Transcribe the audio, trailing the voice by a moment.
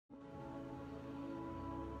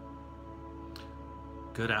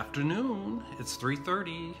Good afternoon. It's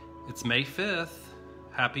 3:30. It's May 5th.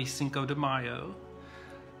 Happy Cinco de Mayo.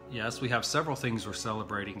 Yes, we have several things we're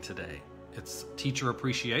celebrating today. It's Teacher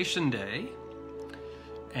Appreciation Day,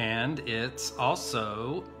 and it's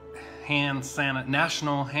also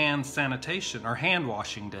National Hand Sanitation or Hand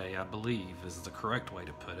Washing Day, I believe is the correct way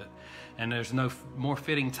to put it. And there's no more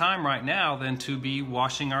fitting time right now than to be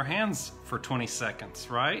washing our hands for 20 seconds,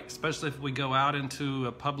 right? Especially if we go out into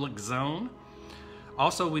a public zone.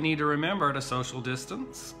 Also, we need to remember to social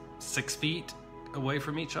distance, 6 feet away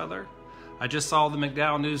from each other. I just saw the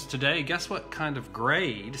McDowell News today. Guess what kind of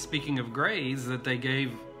grade, speaking of grades, that they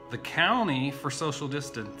gave the county for social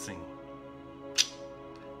distancing?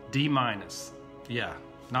 D-. Yeah,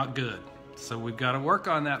 not good. So we've got to work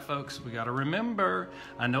on that, folks. We got to remember.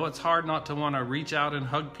 I know it's hard not to want to reach out and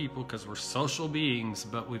hug people because we're social beings,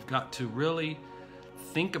 but we've got to really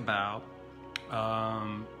think about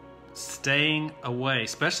staying away,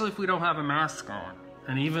 especially if we don't have a mask on.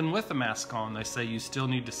 And even with a mask on, they say you still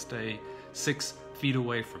need to stay 6 feet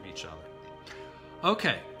away from each other.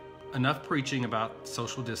 Okay, enough preaching about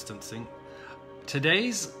social distancing.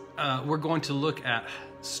 Today's we're going to look at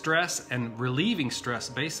stress and relieving stress,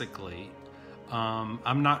 basically.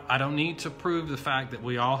 I don't need to prove the fact that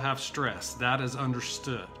we all have stress. That is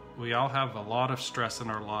understood. We all have a lot of stress in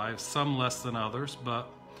our lives, some less than others, but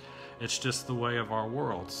it's just the way of our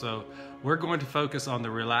world. So we're going to focus on the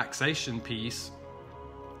relaxation piece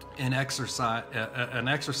and exercise, an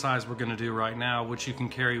exercise we're going to do right now, which you can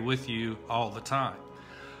carry with you all the time.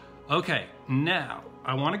 Okay, now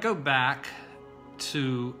I want to go back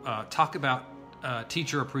to talk about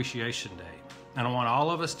Teacher Appreciation Day. And I want all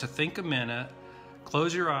of us to think a minute,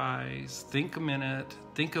 close your eyes, think a minute,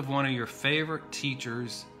 think of one of your favorite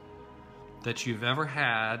teachers that you've ever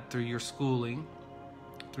had through your schooling,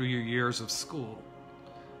 through your years of school.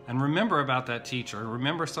 And remember about that teacher.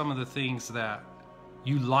 Remember some of the things that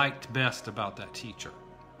you liked best about that teacher,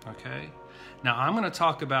 okay? Now I'm gonna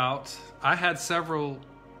talk about, I had several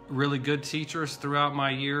really good teachers throughout my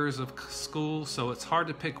years of school, so it's hard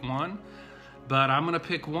to pick one, but I'm gonna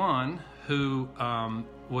pick one who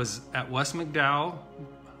was at West McDowell.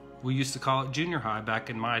 We used to call it junior high back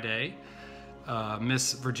in my day.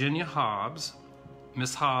 Miss Virginia Hobbs.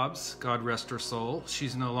 Miss Hobbs, God rest her soul,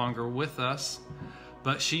 she's no longer with us,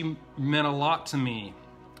 but she meant a lot to me.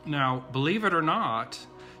 Now, believe it or not,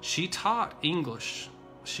 she taught English.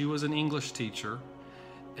 She was an English teacher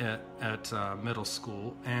at middle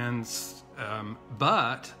school, and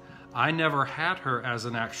but I never had her as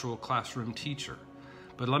an actual classroom teacher.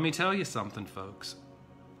 But let me tell you something, folks.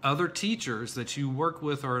 Other teachers that you work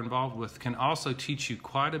with or involved with can also teach you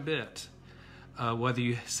quite a bit. Whether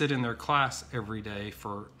you sit in their class every day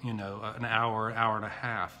for, an hour and a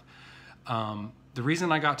half. The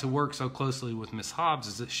reason I got to work so closely with Miss Hobbs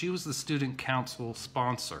is that she was the student council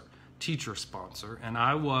sponsor, teacher sponsor, and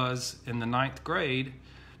I was in the 9th grade.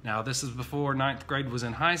 Now this is before 9th grade was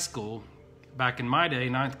in high school. Back in my day,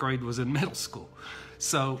 9th grade was in middle school.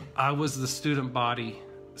 So I was the student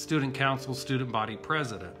council, student body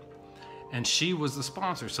president, and she was the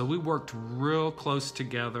sponsor. So we worked real close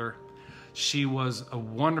together. She was a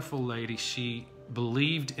wonderful lady. She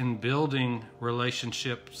believed in building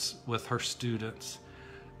relationships with her students,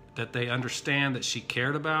 that they understand that she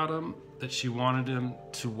cared about them, that she wanted them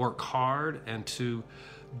to work hard and to,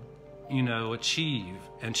 achieve.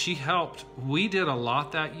 And she helped. We did a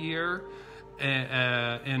lot that year.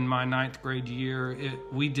 In my 9th grade year,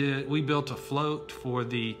 we built a float for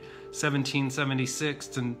the 1776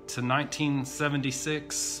 to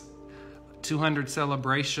 1976 200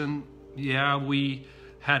 celebration. Yeah, we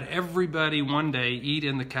had everybody one day eat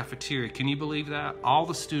in the cafeteria. Can you believe that? All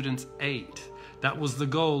the students ate. That was the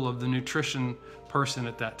goal of the nutrition person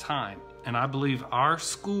at that time. And I believe our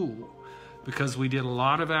school, because we did a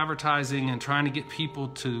lot of advertising and trying to get people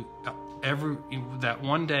to that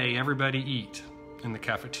one day everybody eat in the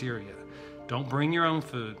cafeteria. Don't bring your own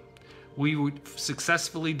food. We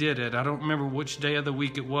successfully did it. I don't remember which day of the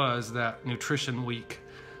week it was, that nutrition week,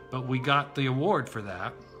 but we got the award for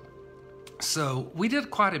that. So we did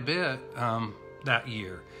quite a bit that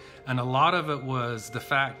year. And a lot of it was the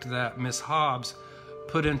fact that Miss Hobbs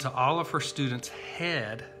put into all of her students'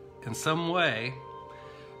 head in some way,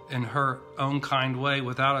 in her own kind way,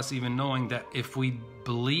 without us even knowing, that if we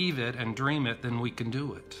believe it and dream it, then we can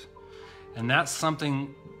do it. And that's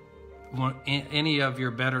something any of your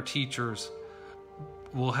better teachers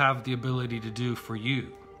will have the ability to do for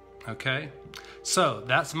you, okay? So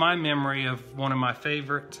that's my memory of one of my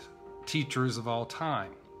favorite teachers of all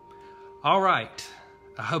time. All right,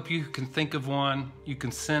 I hope you can think of one. You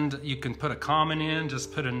can put a comment in,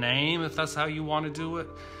 just put a name if that's how you want to do it.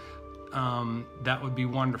 That would be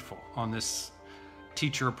wonderful on this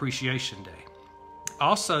Teacher Appreciation Day.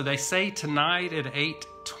 Also, they say tonight at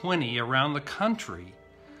 8:20 around the country,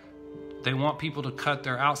 they want people to cut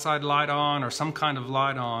their outside light on or some kind of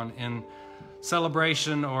light on in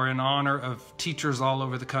celebration or in honor of teachers all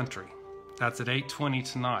over the country. That's at 8:20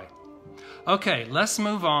 tonight. Okay, let's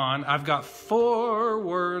move on. I've got 4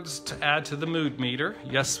 words to add to the mood meter.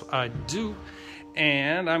 Yes, I do.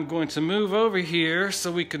 And I'm going to move over here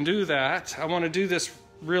so we can do that. I want to do this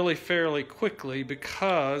really fairly quickly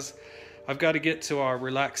because I've got to get to our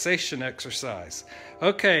relaxation exercise.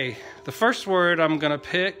 Okay, the first word I'm going to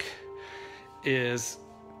pick is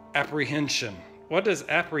apprehension. What does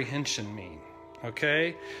apprehension mean?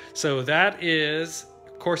 Okay, so that is,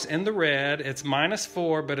 of course, in the red. It's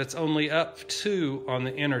 -4, but it's only up 2 on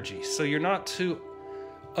the energy. So you're not too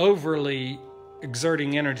overly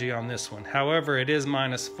exerting energy on this one. However, it is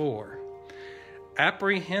 -4.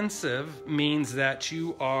 Apprehensive means that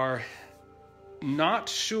you are not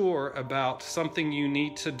sure about something you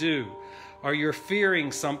need to do, or you're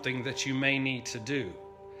fearing something that you may need to do.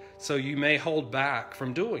 So you may hold back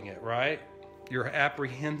from doing it, right? You're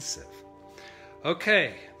apprehensive.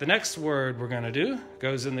 Okay, the next word we're going to do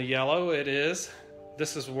goes in the yellow.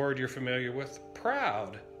 This is a word you're familiar with,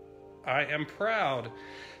 proud. I am proud.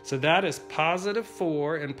 So that is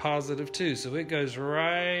 +4 and +2. So it goes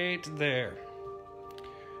right there.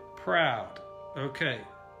 Proud. Okay.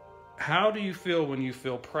 How do you feel when you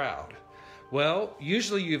feel proud? Well,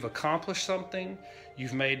 usually you've accomplished something.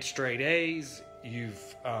 You've made straight A's.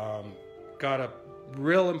 You've got a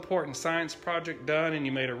real important science project done and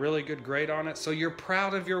you made a really good grade on it. So you're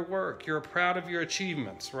proud of your work. You're proud of your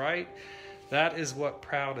achievements, right? That is what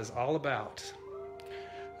proud is all about.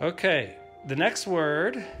 Okay, the next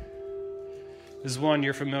word is one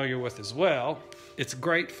you're familiar with as well. It's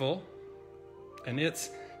grateful, and it's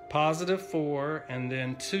 +4 and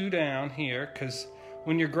then 2 down here, because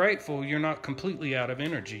when you're grateful, you're not completely out of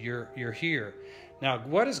energy. You're here. Now,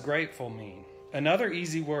 what does grateful mean? Another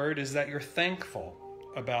easy word is that you're thankful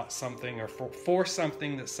about something or for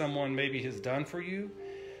something that someone maybe has done for you.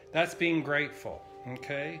 That's being grateful,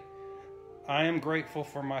 okay? I am grateful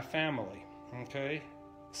for my family, okay?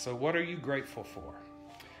 So what are you grateful for?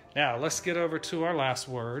 Now, let's get over to our last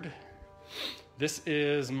word. This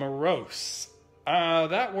is morose.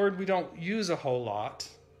 That word we don't use a whole lot,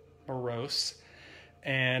 morose.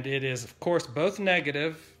 And it is, of course, both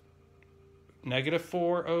negative.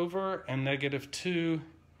 -4 over and -2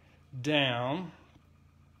 down.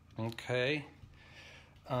 Okay.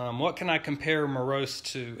 What can I compare morose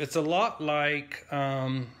to? It's a lot like,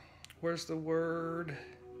 where's the word?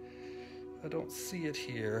 I don't see it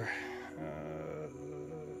here.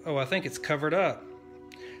 I think it's covered up.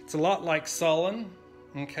 It's a lot like sullen,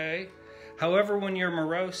 okay? However, when you're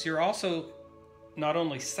morose, you're also not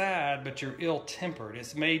only sad, but you're ill-tempered.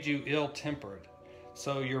 It's made you ill-tempered.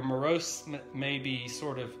 So your morose may be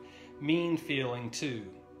sort of mean feeling too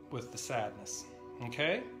with the sadness,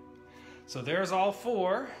 okay? So there's all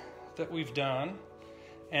 4 that we've done.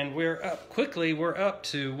 And we're up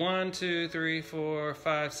to 1, 2, 3, 4,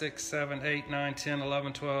 5, 6, 7, 8, 9, 10,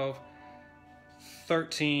 11, 12,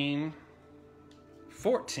 13,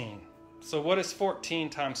 14. So what is 14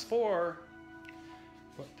 times 4?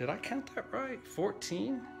 Did I count that right?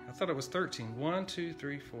 14? I thought it was 13. 1, 2,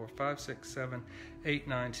 3, 4, 5, 6, 7, 8,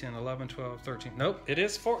 9, 10, 11, 12, 13. Nope, it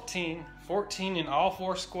is 14. 14 in all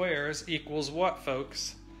 4 squares equals what,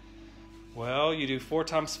 folks? Well, you do 4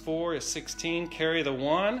 times 4 is 16. Carry the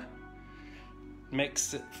 1.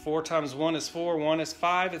 Makes it 4 times 1 is 4. 1 is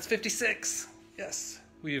 5. It's 56. Yes,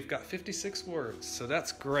 we've got 56 words. So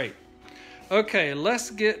that's great. Okay, let's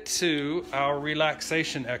get to our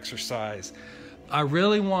relaxation exercise. I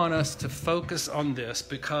really want us to focus on this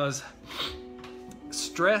because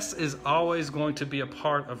stress is always going to be a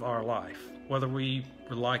part of our life, whether we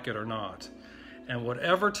like it or not. And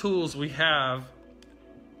whatever tools we have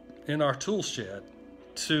in our tool shed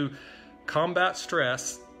to combat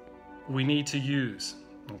stress, we need to use,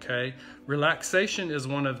 okay? Relaxation is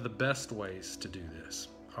one of the best ways to do this,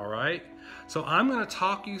 all right? So I'm going to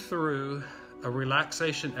talk you through a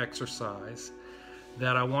relaxation exercise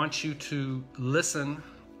that I want you to listen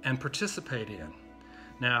and participate in.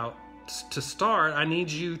 Now, to start, I need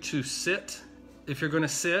you to sit. If you're going to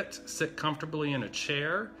sit comfortably in a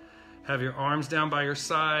chair. Have your arms down by your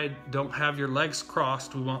side. Don't have your legs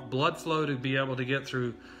crossed. We want blood flow to be able to get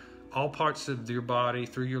through all parts of your body,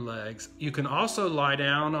 through your legs. You can also lie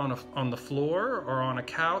down on the floor or on a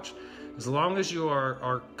couch, as long as you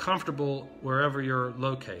are comfortable wherever you're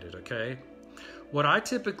located, okay? What I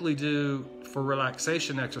typically do for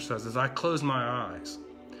relaxation exercises is I close my eyes.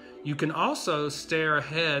 You can also stare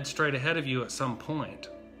ahead, straight ahead of you at some point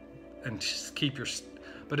and just keep your,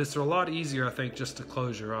 but it's a lot easier, I think, just to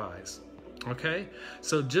close your eyes, okay?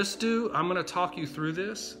 So just do, I'm gonna talk you through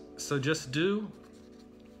this, so just do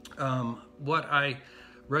what I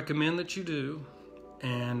recommend that you do,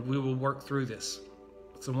 and we will work through this.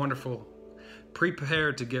 It's a wonderful,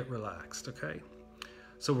 prepare to get relaxed, okay?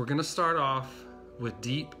 So we're gonna start off with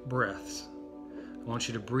deep breaths. I want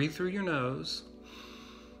you to breathe through your nose,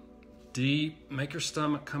 deep, make your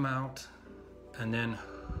stomach come out, and then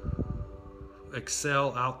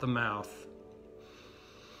exhale out the mouth.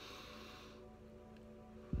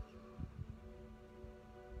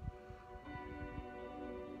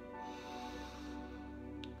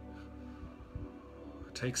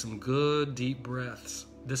 Take some good deep breaths.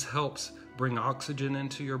 This helps bring oxygen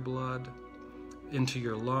into your blood, into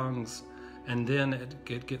your lungs, and then it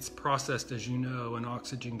gets processed, as you know, and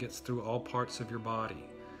oxygen gets through all parts of your body,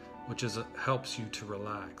 which helps you to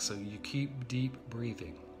relax. So you keep deep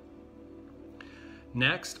breathing.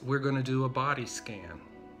 Next, we're going to do a body scan.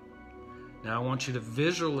 Now I want you to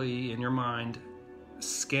visually, in your mind,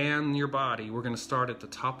 scan your body. We're going to start at the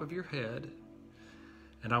top of your head,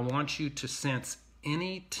 and I want you to sense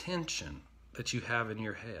any tension that you have in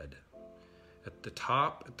your head. At the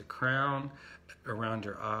top, at the crown, around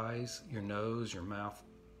your eyes, your nose, your mouth.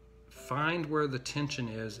 Find where the tension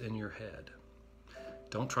is in your head.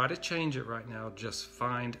 Don't try to change it right now, just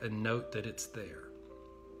find and note that it's there.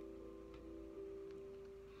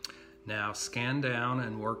 Now scan down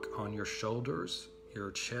and work on your shoulders,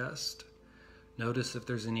 your chest. Notice if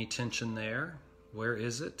there's any tension there. Where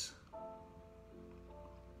is it?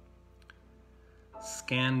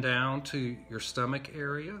 Scan down to your stomach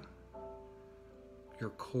area,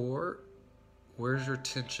 your core. Where's your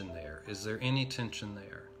tension there? Is there any tension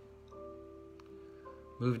there?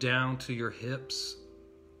 Move down to your hips,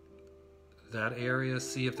 that area.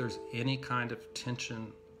 See if there's any kind of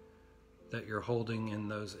tension that you're holding in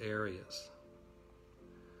those areas.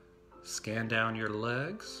 Scan down your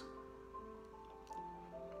legs.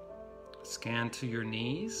 Scan to your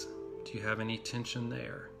knees. Do you have any tension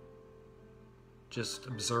there? Just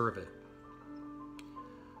observe it.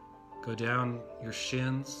 Go down your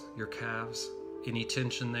shins, your calves. Any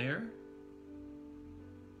tension there?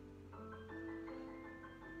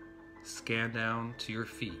 Scan down to your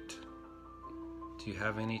feet. Do you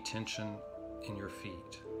have any tension in your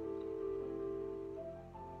feet?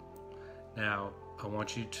 Now, I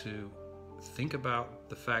want you to think about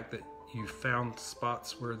the fact that you found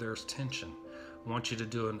spots where there's tension. I want you to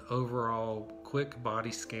do an overall quick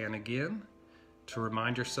body scan again to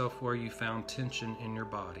remind yourself where you found tension in your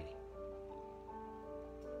body.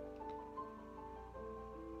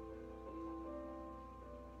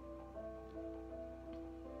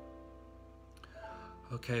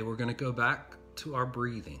 Okay, we're going to go back to our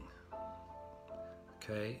breathing.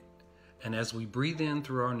 Okay, and as we breathe in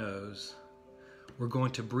through our nose, we're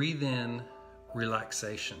going to breathe in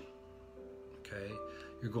relaxation. Okay,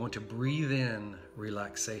 you're going to breathe in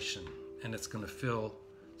relaxation, and it's going to fill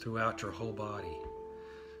throughout your whole body.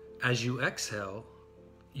 As you exhale,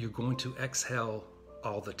 you're going to exhale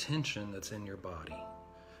all the tension that's in your body.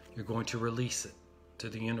 You're going to release it to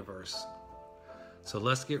the universe. So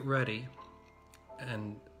let's get ready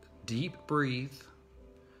and deep breathe.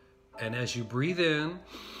 And as you breathe in,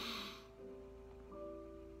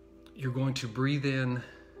 you're going to breathe in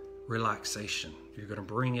relaxation. You're going to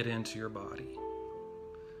bring it into your body.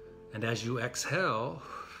 And as you exhale,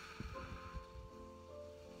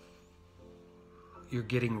 you're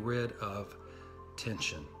getting rid of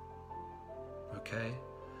tension. Okay?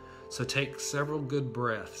 So take several good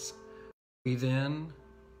breaths. Breathe in,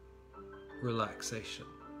 relaxation.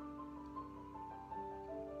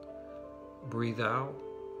 Breathe out,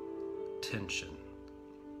 tension.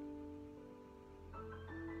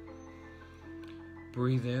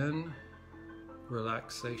 Breathe in,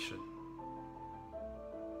 relaxation.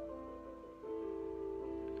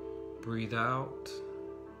 Breathe out,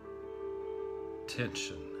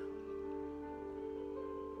 tension.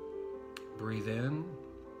 Breathe in,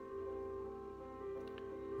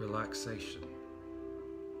 relaxation.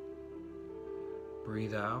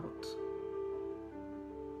 Breathe out,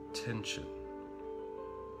 tension.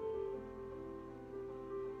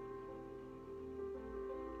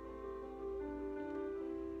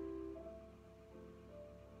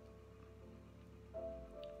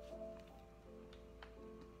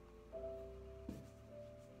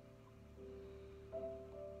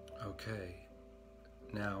 Okay,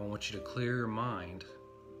 Now I want you to clear your mind.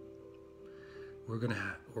 We're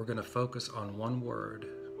gonna focus on one word.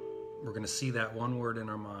 We're gonna see that one word in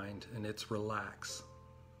our mind, and it's relax.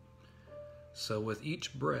 So with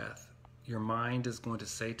each breath, your mind is going to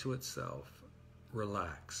say to itself,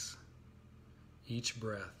 relax. Each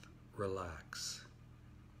breath, relax.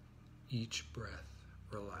 Each breath,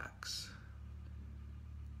 relax.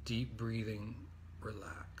 Deep breathing,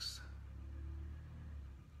 relax.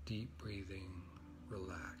 Deep breathing,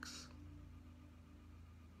 relax.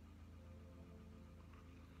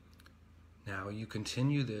 Now you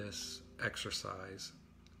continue this exercise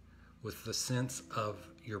with the sense of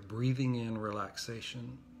your breathing in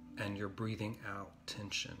relaxation and your breathing out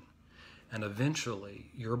tension. And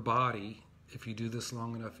eventually your body, if you do this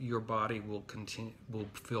long enough, your body will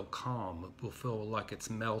feel calm. It will feel like it's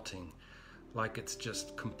melting, like it's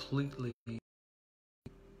just completely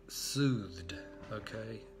soothed,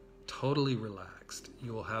 okay? Totally relaxed.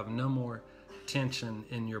 You will have no more tension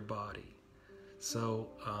in your body. So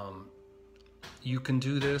you can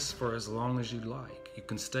do this for as long as you like. You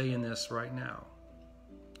can stay in this right now.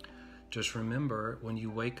 Just remember, when you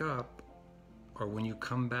wake up or when you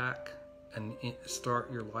come back and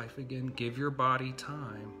start your life again, give your body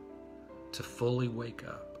time to fully wake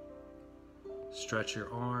up. Stretch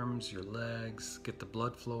your arms, your legs, get the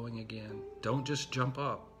blood flowing again. Don't just jump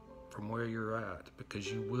up from where you're at, because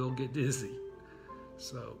you will get dizzy.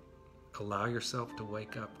 So allow yourself to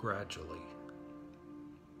wake up gradually.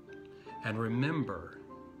 And remember,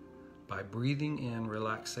 by breathing in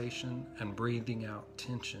relaxation and breathing out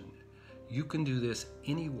tension, you can do this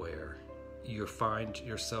anywhere you find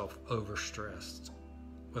yourself overstressed,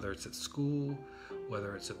 whether it's at school,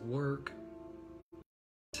 whether it's at work.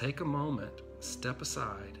 Take a moment, step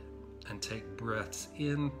aside, and take breaths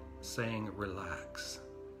in, saying relax.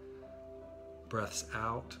 Breaths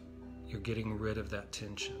out, you're getting rid of that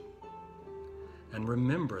tension. And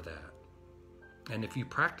remember that. And if you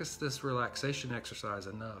practice this relaxation exercise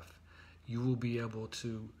enough, you will be able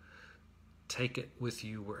to take it with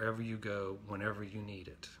you wherever you go, whenever you need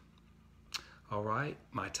it. All right,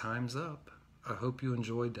 my time's up. I hope you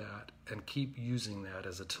enjoyed that and keep using that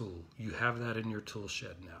as a tool. You have that in your tool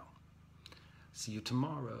shed now. See you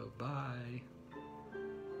tomorrow. Bye.